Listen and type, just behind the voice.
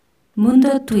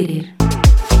Mundo Twitter.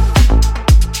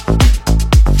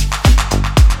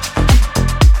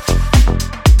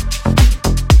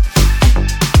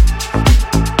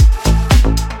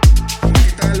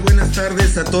 Buenas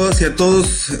tardes a todas y a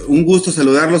todos, un gusto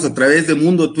saludarlos a través de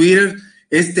Mundo Twitter.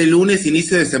 Este lunes,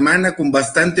 inicio de semana, con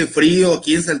bastante frío,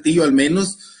 aquí en Saltillo al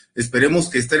menos. Esperemos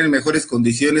que estén en mejores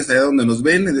condiciones allá donde nos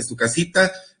ven, desde su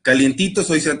casita, calientitos.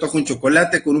 Hoy se antoja un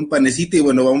chocolate con un panecito y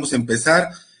bueno, vamos a empezar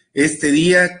este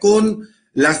día con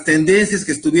las tendencias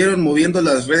que estuvieron moviendo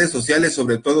las redes sociales,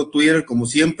 sobre todo Twitter, como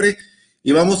siempre.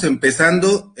 Y vamos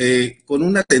empezando con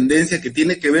una tendencia que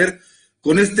tiene que ver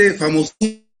con este famoso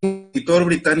escritor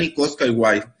británico Oscar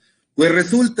Wilde. Pues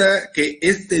resulta que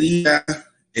este día,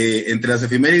 entre las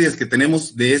efemérides que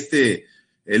tenemos de este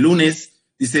lunes,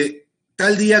 dice: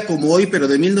 tal día como hoy, pero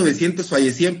de 1900,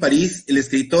 fallecía en París el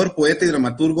escritor, poeta y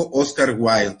dramaturgo Oscar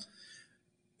Wilde.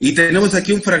 Y tenemos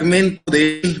aquí un fragmento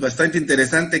de él bastante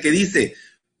interesante que dice: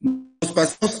 nos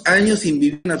pasamos años sin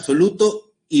vivir en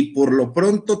absoluto y por lo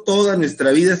pronto toda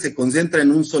nuestra vida se concentra en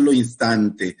un solo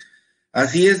instante.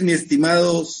 Así es, mis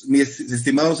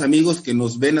estimados amigos que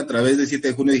nos ven a través de 7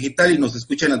 de junio Digital y nos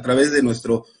escuchan a través de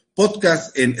nuestro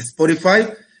podcast en Spotify.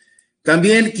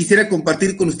 También quisiera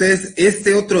compartir con ustedes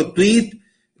este otro tweet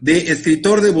de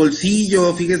escritor de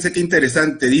bolsillo. Fíjense qué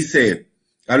interesante. Dice,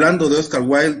 hablando de Oscar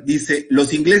Wilde, dice: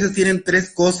 los ingleses tienen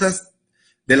 3 cosas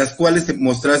de las cuales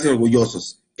mostrarse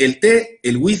orgullosos: el té,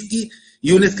 el whisky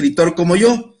y un escritor como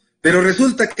yo. Pero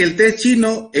resulta que el té es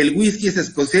chino, el whisky es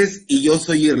escocés y yo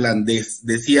soy irlandés,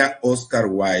 decía Oscar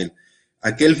Wilde,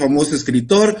 aquel famoso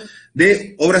escritor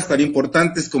de obras tan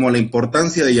importantes como La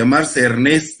importancia de llamarse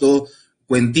Ernesto,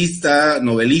 cuentista,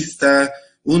 novelista,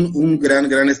 un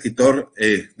gran escritor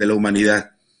de la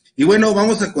humanidad. Y bueno,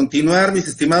 vamos a continuar, mis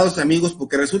estimados amigos,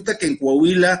 porque resulta que en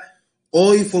Coahuila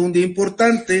hoy fue un día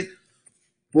importante,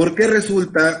 porque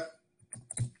resulta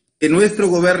que nuestro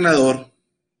gobernador,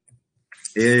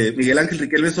 Miguel Ángel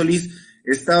Riquelme Solís,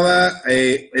 estaba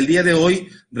el día de hoy,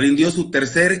 rindió su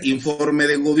tercer informe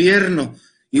de gobierno.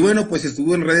 Y bueno, pues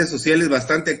estuvo en redes sociales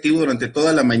bastante activo durante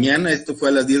toda la mañana. Esto fue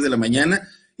a las 10 de la mañana.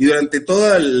 Y durante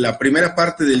toda la primera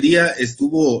parte del día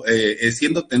estuvo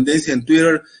siendo tendencia en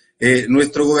Twitter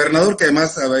nuestro gobernador, que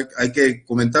además, hay que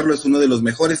comentarlo, es uno de los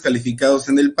mejores calificados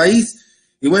en el país.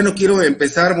 Y bueno, quiero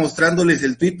empezar mostrándoles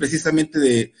el tweet precisamente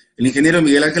del ingeniero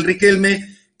Miguel Ángel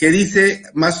Riquelme, que dice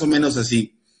más o menos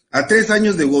así: a 3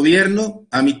 años de gobierno,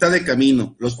 a mitad de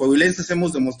camino, los coahuilenses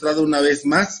hemos demostrado una vez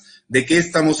más de qué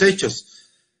estamos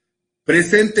hechos.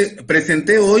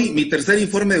 Presenté hoy mi tercer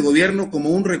informe de gobierno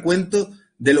como un recuento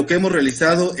de lo que hemos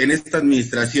realizado en esta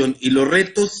administración y los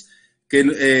retos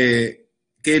que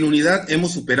en unidad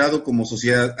hemos superado como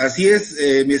sociedad. Así es,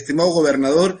 mi estimado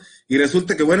gobernador, y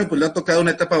resulta que, bueno, pues le ha tocado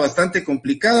una etapa bastante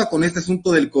complicada con este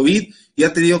asunto del COVID y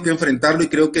ha tenido que enfrentarlo, y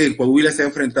creo que Coahuila se ha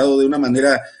enfrentado de una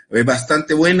manera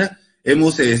bastante buena.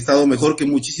 Hemos estado mejor que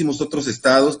muchísimos otros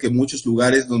estados, que muchos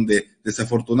lugares donde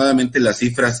desafortunadamente las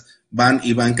cifras van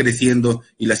creciendo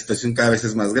y la situación cada vez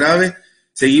es más grave.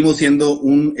 Seguimos siendo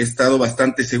un estado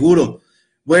bastante seguro.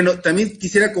 Bueno, también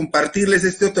quisiera compartirles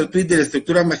este otro tuit de la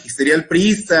estructura magisterial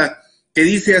priista, que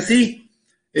dice así: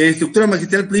 estructura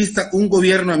magisterial priista, un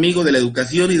gobierno amigo de la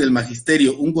educación y del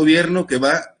magisterio, un gobierno que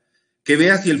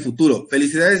ve hacia el futuro.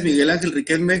 Felicidades, Miguel Ángel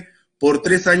Riquelme, por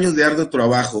 3 años de arduo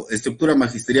trabajo. Estructura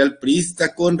magisterial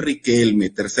priista con Riquelme,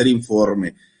 tercer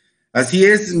informe. Así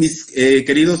es, mis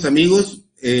queridos amigos,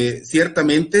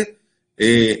 ciertamente,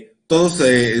 todos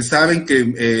saben que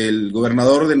el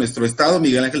gobernador de nuestro estado,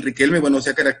 Miguel Ángel Riquelme, bueno, se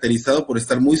ha caracterizado por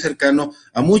estar muy cercano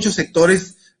a muchos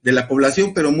sectores de la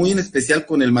población, pero muy en especial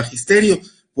con el magisterio.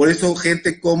 Por eso,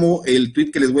 gente como el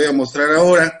tuit que les voy a mostrar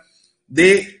ahora,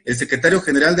 de el secretario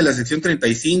general de la sección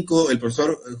 35, el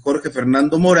profesor Jorge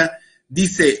Fernando Mora,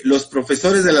 dice: los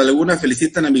profesores de La Laguna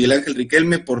felicitan a Miguel Ángel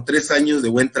Riquelme por 3 años de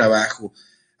buen trabajo.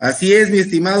 Así es, mi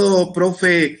estimado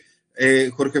profe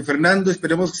Jorge Fernando,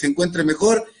 esperemos que se encuentre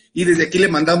mejor, y desde aquí le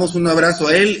mandamos un abrazo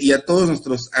a él y a todos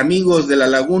nuestros amigos de La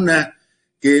Laguna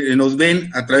que nos ven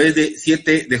a través de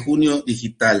 7 de junio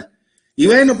Digital. Y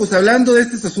bueno, pues hablando de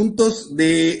estos asuntos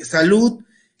de salud,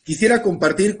 quisiera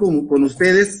compartir con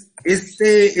ustedes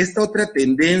esta otra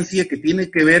tendencia que tiene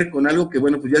que ver con algo que,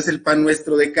 bueno, pues ya es el pan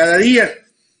nuestro de cada día.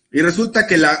 Y resulta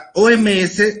que la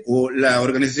OMS, o la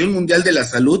Organización Mundial de la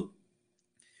Salud,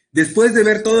 después de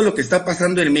ver todo lo que está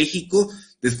pasando en México,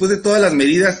 después de todas las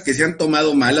medidas que se han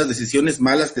tomado malas, decisiones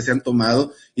malas que se han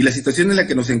tomado, y la situación en la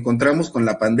que nos encontramos con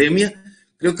la pandemia,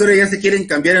 creo que ahora ya se quieren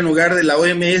cambiar en lugar de la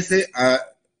OMS a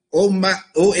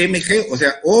OMG, o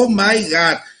sea, oh my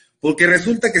God, porque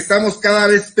resulta que estamos cada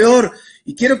vez peor.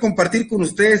 Y quiero compartir con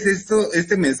ustedes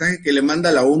este mensaje que le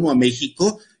manda la ONU a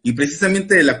México, y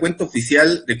precisamente de la cuenta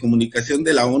oficial de comunicación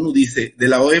de la ONU dice, de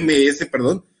la OMS,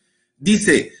 perdón,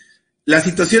 dice, la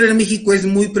situación en México es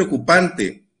muy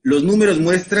preocupante. Los números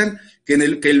muestran que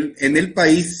en el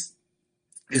país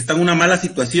está una mala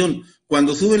situación.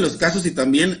 Cuando suben los casos y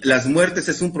también las muertes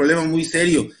es un problema muy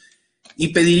serio. Y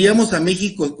pediríamos a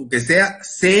México que sea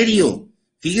serio.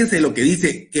 Fíjense lo que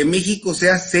dice, que México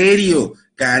sea serio.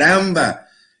 Caramba.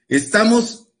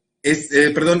 Esperamos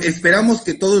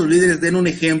que todos los líderes den un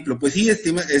ejemplo. Pues sí,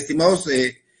 estimados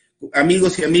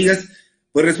amigos y amigas,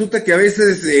 pues resulta que a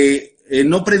veces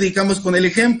no predicamos con el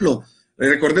ejemplo.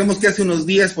 Recordemos que hace unos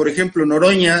días, por ejemplo,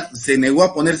 Noroña se negó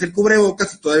a ponerse el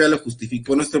cubrebocas y todavía lo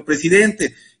justificó nuestro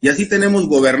presidente. Y así tenemos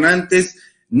gobernantes,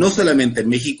 no solamente en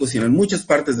México, sino en muchas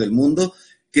partes del mundo,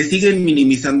 que siguen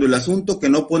minimizando el asunto, que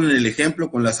no ponen el ejemplo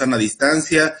con la sana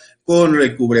distancia, con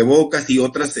el cubrebocas y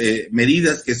otras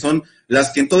medidas que son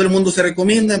las que en todo el mundo se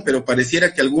recomiendan, pero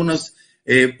pareciera que algunos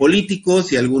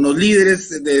políticos y algunos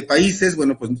líderes de países,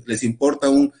 bueno, pues les importa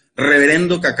un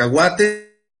reverendo cacahuate,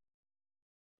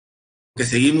 que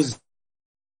seguimos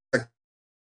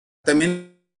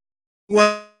también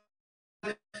igual.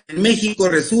 En México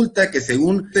resulta que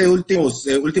según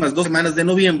últimas 2 semanas de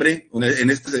noviembre, en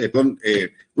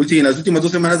las últimas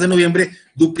 2 semanas de noviembre,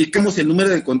 duplicamos el número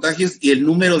de contagios y el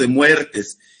número de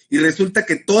muertes. Y resulta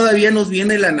que todavía nos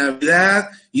viene la Navidad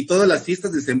y todas las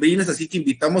fiestas decembrinas, así que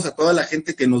invitamos a toda la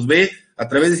gente que nos ve a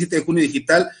través de 7 de junio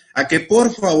digital a que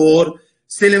por favor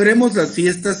celebremos las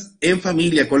fiestas en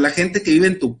familia, con la gente que vive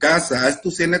en tu casa, haz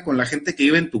tu cena con la gente que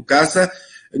vive en tu casa,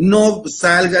 no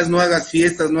salgas, no hagas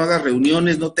fiestas, no hagas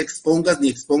reuniones, no te expongas ni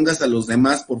expongas a los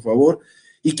demás, por favor.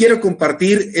 Y quiero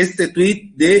compartir este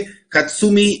tweet de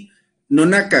Hatsumi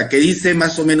Nonaka, que dice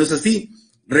más o menos así: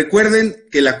 recuerden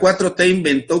que la 4T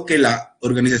inventó que la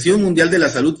Organización Mundial de la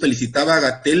Salud felicitaba a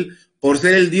Gatell por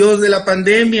ser el dios de la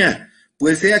pandemia,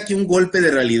 pues he aquí un golpe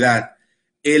de realidad.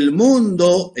 El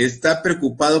mundo está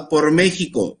preocupado por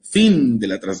México. Fin de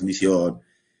la transmisión.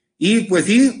 Y pues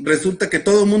sí, resulta que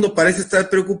todo el mundo parece estar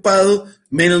preocupado,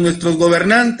 menos nuestros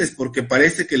gobernantes, porque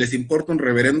parece que les importa un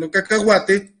reverendo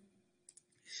cacahuate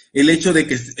el hecho de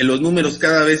que los números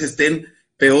cada vez estén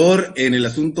peor en el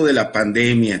asunto de la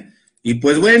pandemia. Y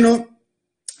pues bueno,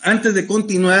 antes de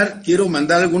continuar, quiero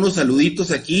mandar algunos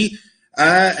saluditos aquí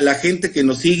a la gente que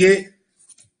nos sigue.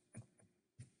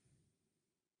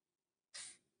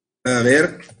 A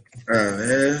ver.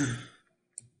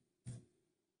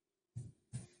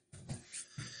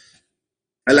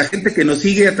 A la gente que nos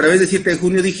sigue a través de 7 de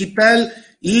junio digital.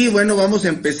 Y bueno, vamos a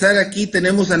empezar aquí.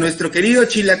 Tenemos a nuestro querido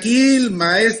Chilaquil,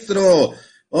 maestro.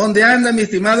 ¿Dónde anda, mi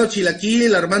estimado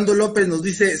Chilaquil? Armando López nos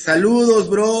dice, saludos,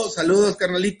 bro, saludos,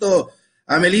 carnalito.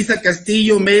 A Melissa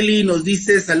Castillo, Meli nos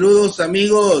dice, saludos,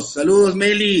 amigos, saludos,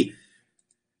 Meli.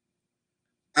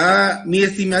 A mi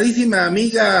estimadísima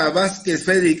amiga Vázquez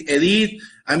Federic Edith,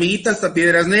 amiguitas hasta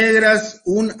Piedras Negras,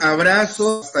 un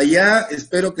abrazo hasta allá,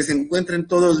 espero que se encuentren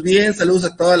todos bien, saludos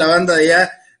a toda la banda de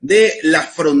allá de la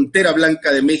frontera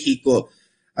blanca de México.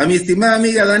 A mi estimada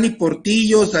amiga Dani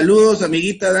Portillo, saludos,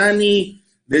 amiguita Dani,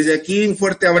 desde aquí un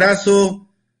fuerte abrazo.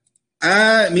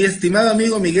 A mi estimado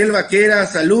amigo Miguel Vaquera,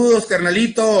 saludos,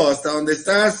 carnalito, hasta donde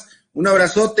estás, un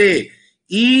abrazote.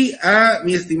 Y a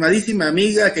mi estimadísima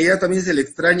amiga, que ya también se le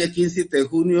extraña aquí en 7 de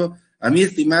junio, a mi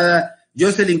estimada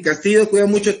Jocelyn Castillo, cuida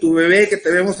mucho a tu bebé, que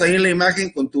te vemos ahí en la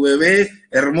imagen con tu bebé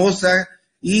hermosa.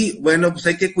 Y bueno, pues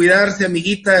hay que cuidarse,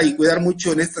 amiguita, y cuidar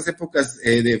mucho en estas épocas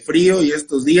de frío y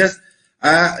estos días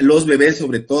a los bebés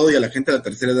sobre todo, y a la gente de la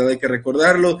tercera edad hay que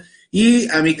recordarlo. Y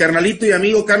a mi carnalito y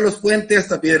amigo Carlos Puente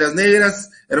hasta Piedras Negras,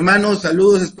 hermanos,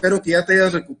 saludos, espero que ya te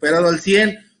hayas recuperado al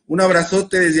 100, un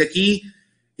abrazote desde aquí.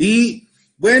 Y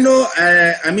bueno,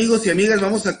 amigos y amigas,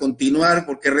 vamos a continuar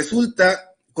porque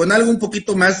resulta con algo un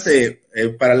poquito más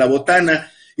para la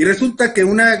botana, y resulta que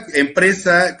una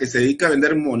empresa que se dedica a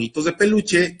vender monitos de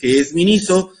peluche, que es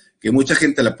Miniso, que mucha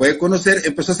gente la puede conocer,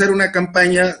 empezó a hacer una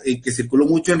campaña que circuló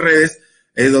mucho en redes,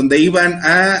 donde iban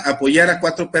a apoyar a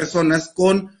 4 personas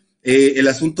con el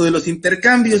asunto de los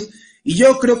intercambios. Y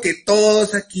yo creo que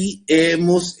todos aquí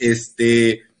hemos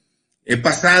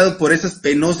pasado por esas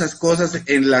penosas cosas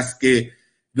en las que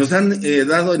nos han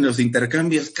dado en los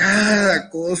intercambios cada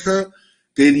cosa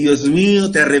que, Dios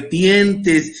mío, te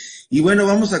arrepientes. Y bueno,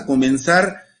 vamos a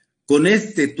comenzar con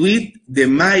este tuit de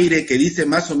Maire que dice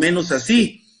más o menos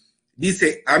así.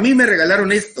 Dice, a mí me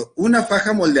regalaron esto, una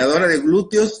faja moldeadora de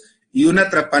glúteos y un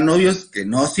atrapanovios que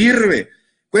no sirve.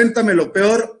 Cuéntame lo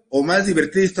peor o más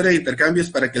divertida historia de intercambios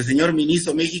para que el señor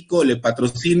Miniso México le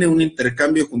patrocine un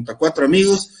intercambio junto a 4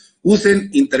 amigos. Usen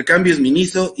Intercambios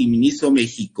Miniso y Miniso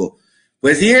México.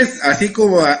 Pues sí es, así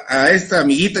como a esta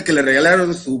amiguita que le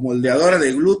regalaron su moldeadora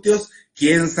de glúteos,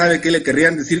 quién sabe qué le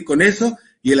querrían decir con eso,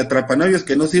 y el atrapanovios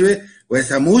que no sirve,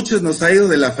 pues a muchos nos ha ido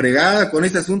de la fregada con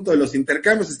ese asunto de los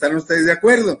intercambios, ¿estarán ustedes de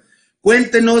acuerdo?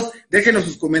 Cuéntenos, déjenos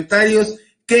sus comentarios,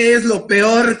 ¿qué es lo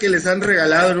peor que les han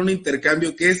regalado en un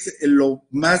intercambio? ¿Qué es lo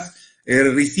más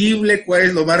risible? ¿Cuál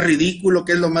es lo más ridículo?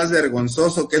 ¿Qué es lo más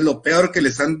vergonzoso? ¿Qué es lo peor que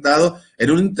les han dado en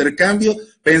un intercambio?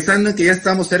 Pensando en que ya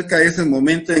estamos cerca de ese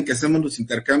momento en que hacemos los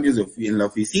intercambios en la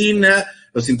oficina,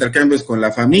 los intercambios con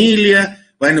la familia.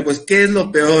 Bueno, pues, ¿qué es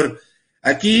lo peor?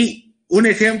 Aquí, un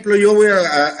ejemplo, yo voy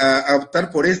a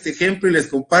optar por este ejemplo y les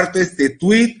comparto este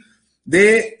tweet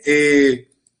de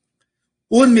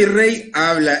un mi rey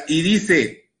habla y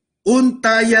dice, un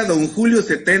talla Don Julio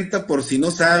 70 por si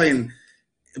no saben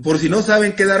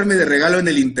qué darme de regalo en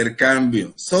el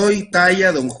intercambio. Soy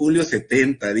talla Don Julio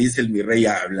 70, dice el mi rey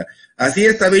habla. Así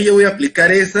esta vez yo voy a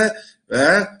aplicar esa,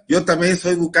 ¿verdad? Yo también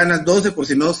soy Bucanas 12, por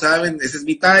si no saben, esa es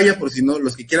mi talla, por si no,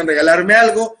 los que quieran regalarme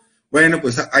algo, bueno,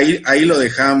 pues ahí lo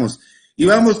dejamos. Y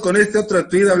vamos con este otro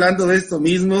tweet hablando de esto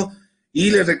mismo,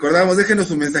 y les recordamos,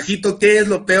 déjenos un mensajito, ¿qué es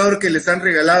lo peor que les han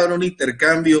regalado en un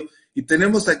intercambio? Y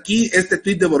tenemos aquí este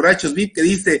tweet de Borrachos VIP que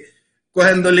dice,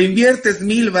 cuando le inviertes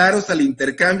 1,000 varos al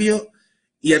intercambio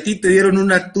y a ti te dieron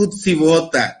una Tutsi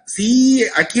Bota. Sí,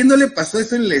 ¿a quién no le pasó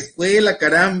eso en la escuela,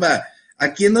 caramba?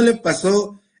 ¿A quién no le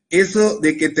pasó eso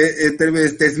de que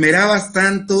te esmerabas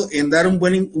tanto en dar un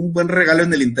buen regalo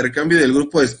en el intercambio del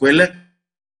grupo de escuela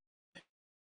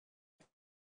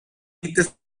y te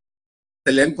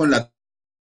salían con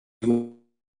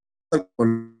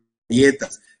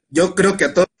galletas? Yo creo que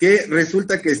a todos que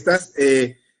resulta que estás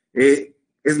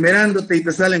esmerándote y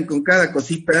te salen con cada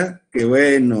cosita, que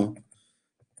bueno.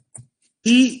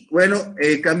 Y bueno,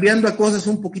 cambiando a cosas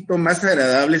un poquito más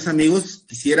agradables, amigos,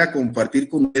 quisiera compartir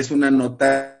con ustedes una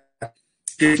nota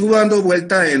que estuvo dando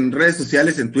vuelta en redes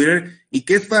sociales, en Twitter, y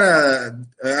que es a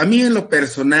mí en lo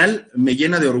personal, me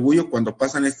llena de orgullo cuando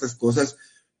pasan estas cosas,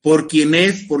 por quién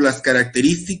es, por las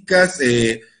características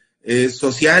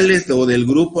sociales o del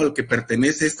grupo al que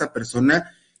pertenece esta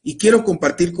persona, y quiero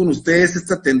compartir con ustedes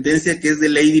esta tendencia que es de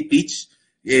Lady Peach,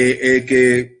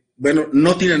 que, bueno,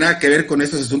 no tiene nada que ver con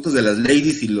esos asuntos de las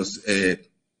ladies y los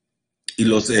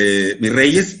mis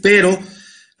reyes, pero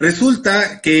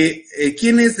resulta que,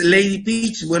 ¿quién es Lady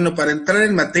Peach? Bueno, para entrar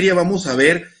en materia vamos a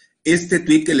ver este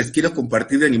tweet que les quiero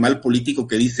compartir de Animal Político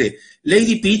que dice,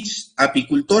 Lady Peach,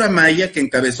 apicultora maya que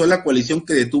encabezó la coalición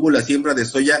que detuvo la siembra de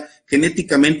soya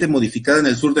genéticamente modificada en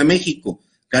el sur de México,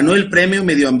 ganó el premio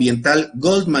medioambiental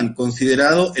Goldman,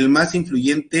 considerado el más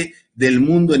influyente del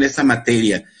mundo en esa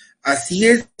materia. Así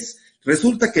es,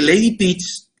 resulta que Lady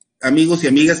Peach, amigos y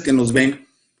amigas que nos ven,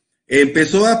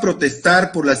 empezó a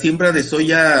protestar por la siembra de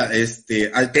soya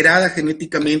alterada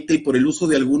genéticamente y por el uso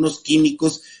de algunos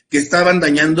químicos que estaban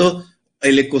dañando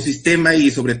el ecosistema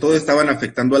y sobre todo estaban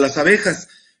afectando a las abejas.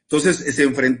 Entonces se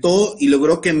enfrentó y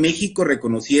logró que México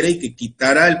reconociera y que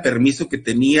quitara el permiso que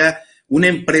tenía una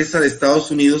empresa de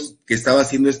Estados Unidos que estaba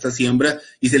haciendo esta siembra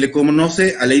y se le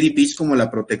conoce a Lady Peach como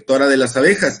la protectora de las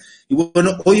abejas. Y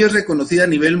bueno, hoy es reconocida a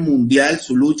nivel mundial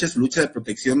su lucha de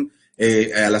protección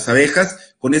a las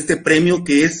abejas con este premio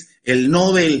que es el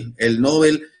Nobel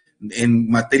en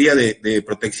materia de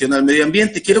protección al medio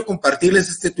ambiente. Quiero compartirles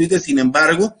este tuit de Sin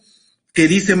embargo, que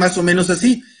dice más o menos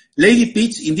así, Lady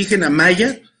Peach, indígena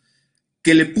maya,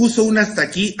 que le puso un hasta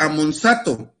aquí a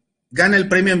Monsanto, gana el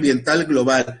premio ambiental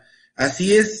global.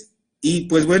 Así es, y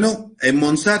pues bueno,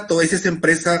 Monsanto es esa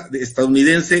empresa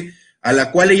estadounidense a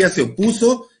la cual ella se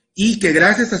opuso y que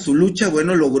gracias a su lucha,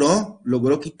 bueno,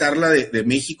 logró quitarla de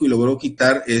México y logró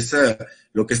quitar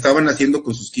lo que estaban haciendo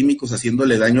con sus químicos,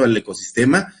 haciéndole daño al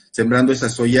ecosistema, sembrando esa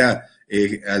soya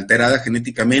alterada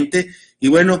genéticamente. Y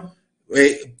bueno,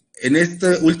 en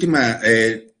esta última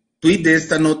tweet de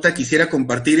esta nota, quisiera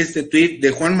compartir este tweet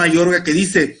de Juan Mayorga que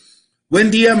dice, buen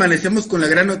día, amanecemos con la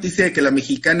gran noticia de que la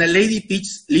mexicana Lady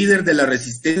Peach, líder de la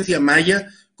resistencia maya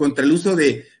contra el uso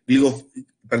de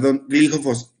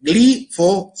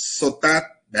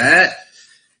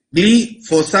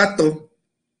glifosato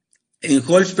en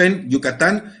Holstein,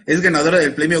 Yucatán, es ganadora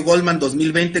del premio Goldman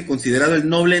 2020, considerado el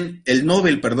Nobel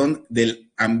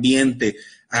del ambiente.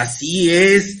 Así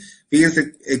es,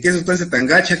 fíjense qué sustancia tan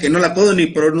gacha que no la puedo ni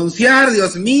pronunciar,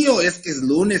 Dios mío, es que es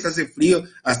lunes, hace frío,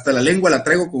 hasta la lengua la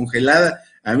traigo congelada,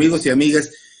 amigos y amigas.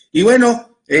 Y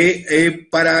bueno,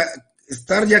 para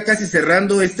estar ya casi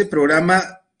cerrando este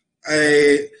programa,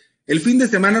 el fin de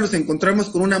semana nos encontramos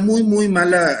con una muy, muy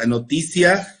mala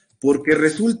noticia, porque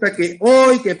resulta que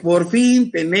hoy que por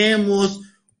fin tenemos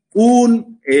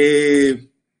un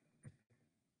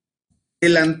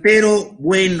delantero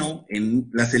bueno en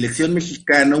la selección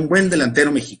mexicana, un buen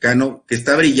delantero mexicano que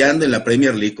está brillando en la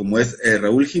Premier League, como es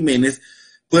Raúl Jiménez,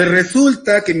 pues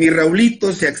resulta que mi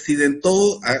Raulito se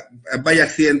accidentó,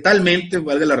 accidentalmente,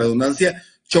 valga la redundancia,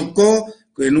 chocó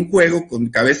en un juego con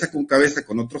cabeza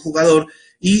con otro jugador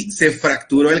y se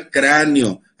fracturó el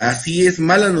cráneo. Así es,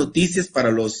 malas noticias para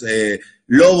los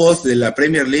Lobos de la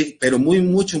Premier League, pero muy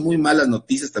malas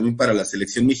noticias también para la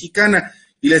selección mexicana.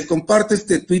 Y les comparto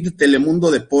este tuit de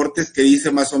Telemundo Deportes que dice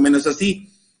más o menos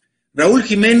así: Raúl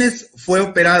Jiménez fue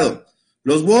operado.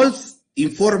 Los Wolves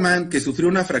informan que sufrió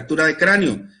una fractura de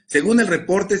cráneo. Según el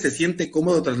reporte, se siente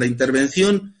cómodo tras la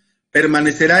intervención.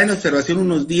 Permanecerá en observación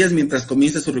unos días mientras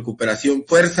comienza su recuperación.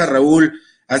 Fuerza, Raúl.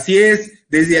 Así es,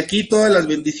 desde aquí todas las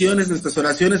bendiciones, nuestras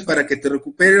oraciones para que te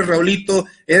recuperes, Raulito.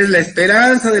 Eres la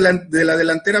esperanza de la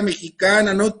delantera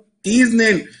mexicana, no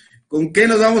tisnen. ¿Con qué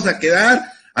nos vamos a quedar?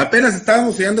 Apenas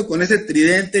estábamos soñando con ese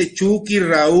tridente, Chucky,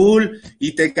 Raúl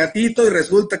y Tecatito, y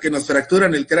resulta que nos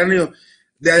fracturan el cráneo.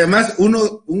 Además,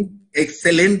 un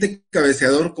excelente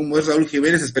cabeceador como es Raúl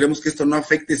Jiménez. Esperemos que esto no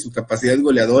afecte su capacidad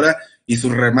goleadora y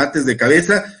sus remates de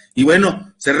cabeza. Y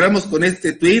bueno, cerramos con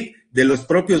este tweet de los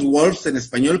propios Wolves en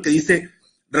español que dice: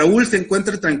 Raúl se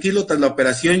encuentra tranquilo tras la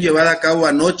operación llevada a cabo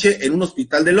anoche en un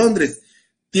hospital de Londres.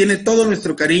 Tiene todo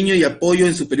nuestro cariño y apoyo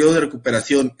en su periodo de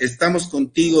recuperación. Estamos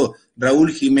contigo,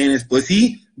 Raúl Jiménez. Pues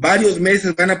sí, varios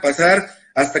meses van a pasar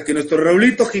hasta que nuestro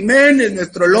Raulito Jiménez,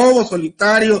 nuestro lobo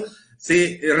solitario,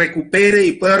 se recupere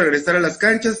y pueda regresar a las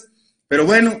canchas. Pero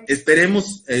bueno,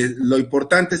 esperemos, lo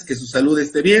importante es que su salud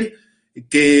esté bien,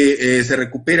 que se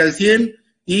recupere al 100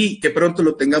 y que pronto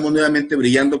lo tengamos nuevamente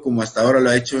brillando como hasta ahora lo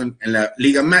ha hecho en la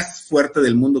liga más fuerte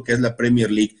del mundo, que es la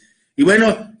Premier League. Y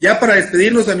bueno, ya para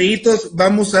despedirnos, amiguitos,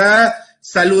 vamos a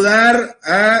saludar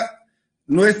a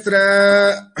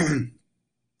nuestra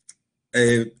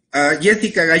a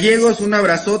Jessica Gallegos. Un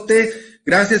abrazote,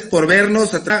 gracias por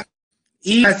vernos atrás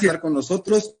y gracias por estar con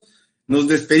nosotros. Nos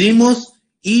despedimos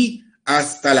y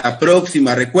hasta la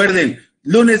próxima. Recuerden,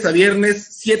 lunes a viernes,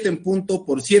 7 en punto,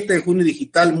 por 7 de junio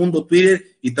digital, Mundo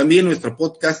Twitter, y también nuestro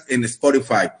podcast en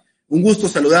Spotify. Un gusto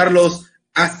saludarlos.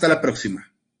 Hasta la próxima.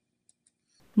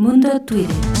 Mundo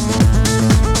Twitter.